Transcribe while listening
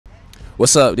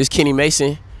What's up? This is Kenny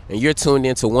Mason, and you're tuned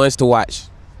in to Ones to Watch.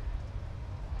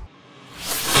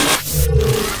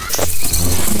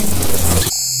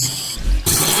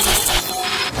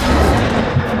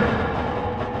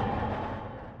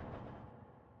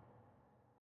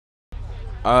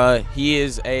 He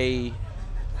is a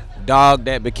dog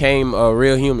that became a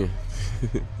real human.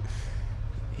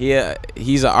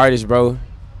 He's an artist, bro.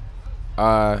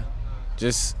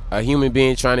 Just a human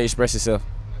being trying to express himself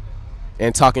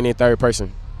and talking in third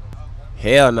person.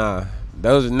 Hell nah,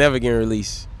 those are never getting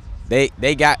released. They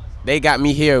got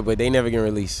me here, but they never get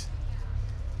released.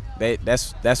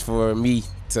 That's for me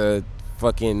to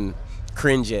fucking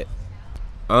cringe at.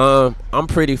 I'm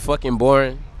pretty fucking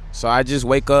boring, so I just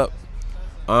wake up.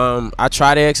 I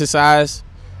try to exercise,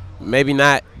 maybe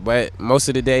not, but most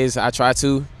of the days I try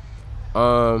to.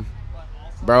 Bro,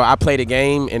 I play the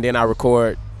game and then I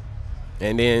record,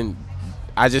 and then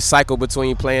I just cycle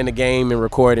between playing the game and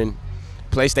recording.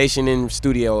 PlayStation and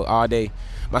studio all day.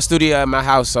 My studio at my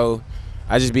house, so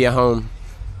I just be at home.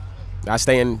 I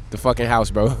stay in the fucking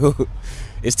house, bro.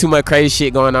 It's too much crazy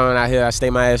shit going on out here. I stay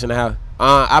my ass in the house.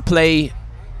 I play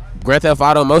Grand Theft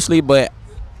Auto mostly, but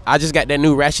I just got that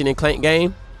new Ratchet and Clank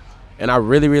game, and I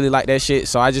really, really like that shit,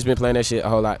 so I just been playing that shit a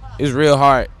whole lot. It's real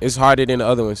hard. It's harder than the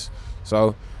other ones,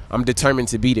 so I'm determined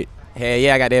to beat it. Hell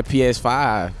yeah, I got that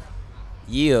PS5.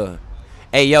 Yeah.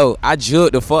 Hey, yo, I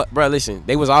jugged the fuck. Bro, listen,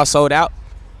 they was all sold out.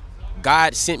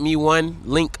 God sent me one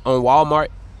link on Walmart,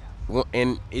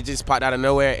 and it just popped out of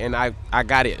nowhere, and I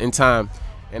got it in time.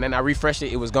 And then I refreshed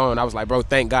it, it was gone. I was like, bro,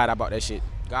 thank God I bought that shit.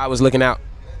 God was looking out.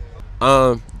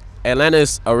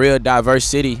 Atlanta's a real diverse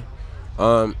city,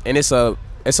 and it's a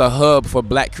hub for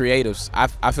black creatives.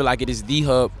 I feel like it is the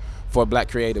hub for black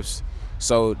creatives.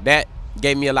 So that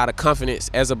gave me a lot of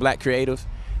confidence as a black creative,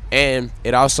 and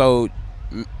it also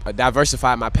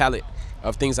diversified my palette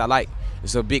of things I like.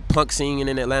 It's a big punk scene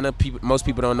in Atlanta. Most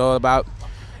people don't know about.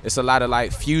 It's a lot of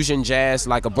like fusion jazz,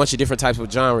 like a bunch of different types of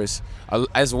genres,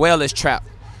 as well as trap.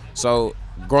 So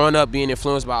growing up, being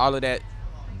influenced by all of that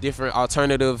different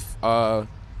alternative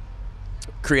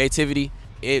creativity,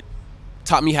 it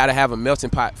taught me how to have a melting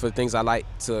pot for things I like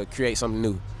to create something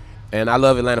new. And I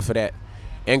love Atlanta for that.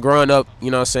 And growing up, you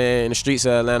know what I'm saying, in the streets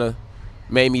of Atlanta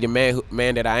made me the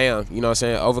man that I am, you know what I'm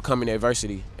saying, overcoming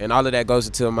adversity. And all of that goes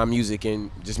into my music and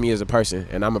just me as a person,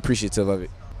 and I'm appreciative of it.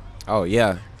 Oh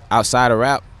yeah, outside of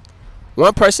rap,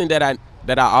 one person that I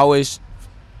always,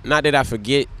 not that I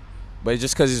forget, but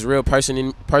just because it's real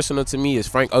personal to me, is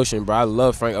Frank Ocean, bro. I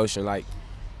love Frank Ocean. Like,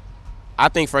 I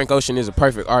think Frank Ocean is a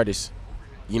perfect artist,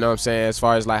 you know what I'm saying, as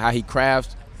far as like how he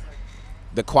crafts,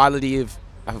 the quality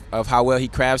of how well he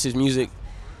crafts his music.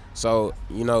 So,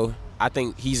 you know, I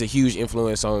think he's a huge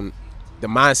influence on the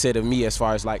mindset of me as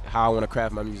far as like how I want to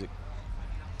craft my music.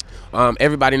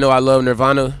 Everybody know I love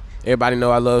Nirvana. Everybody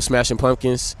know I love Smashing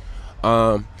Pumpkins.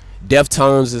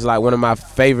 Deftones is like one of my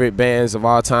favorite bands of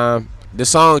all time. The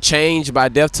song Change by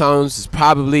Deftones is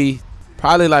probably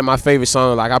like my favorite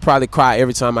song. Like, I probably cry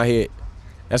every time I hear it.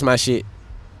 That's my shit.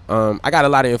 I got a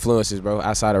lot of influences, bro,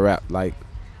 outside of rap. Like,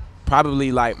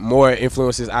 probably like more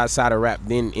influences outside of rap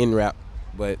than in rap,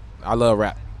 but I love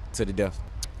rap to the death.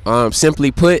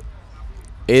 Simply put,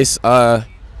 it's the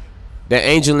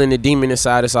angel and the demon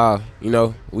inside us all. You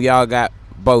know, we all got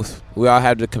both. We all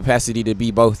have the capacity to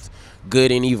be both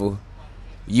good and evil.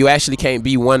 You actually can't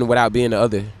be one without being the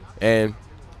other, and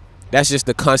that's just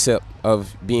the concept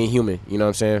of being human. You know what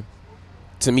I'm saying?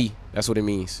 To me, that's what it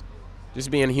means. Just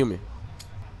being a human.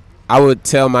 I would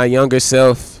tell my younger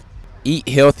self, eat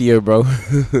healthier, bro.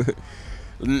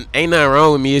 Ain't nothing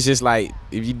wrong with me. It's just like,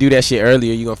 if you do that shit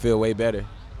earlier, you're gonna feel way better.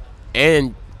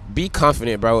 And be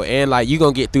confident, bro. And like, you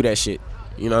gonna get through that shit.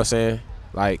 You know what I'm saying?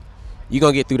 Like, you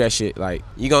gonna get through that shit. Like,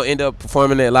 you gonna end up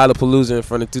performing at Lollapalooza in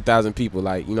front of 2,000 people.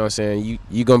 Like, you know what I'm saying?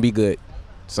 You gonna be good.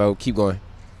 So keep going.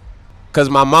 Cause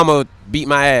my mama beat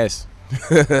my ass.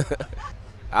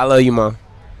 I love you, Mom.